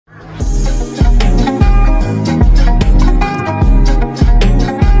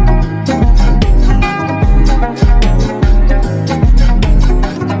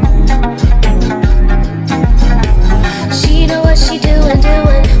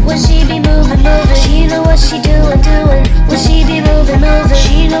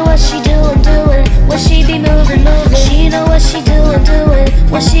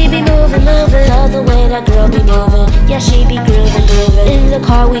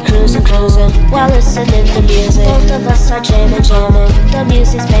be cruising, cruising while listening to music. Both of us are jamming, jamming. The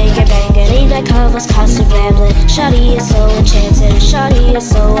music's banging, banging. Late night covers, constant rambling. Shawty is so enchanting, shawty is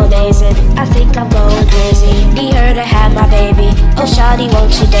so amazing. I think I'm going crazy. Need her to have my baby. Oh shawty,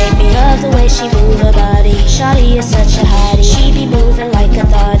 won't you date me? Love the way she move her body. Shawty is such a hottie. She be moving like a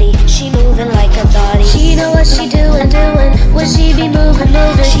thotty. She moving like a thotty. She know what she doing, doing. When she be moving,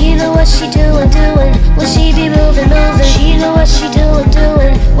 moving. She know what she doing, doing. When she be moving, moving. She know what she doing,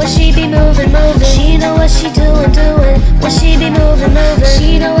 doing. When she be moving, moving. She know what she doing, doing. When she be moving, moving.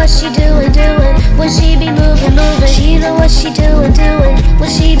 She know what she doing, doing. When she be moving, moving. She know what she doing, doing. When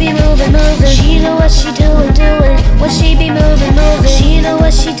she be moving, moving. She know what she doing, doing. When she be moving, moving. She know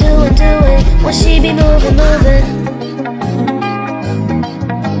what she doing, doing.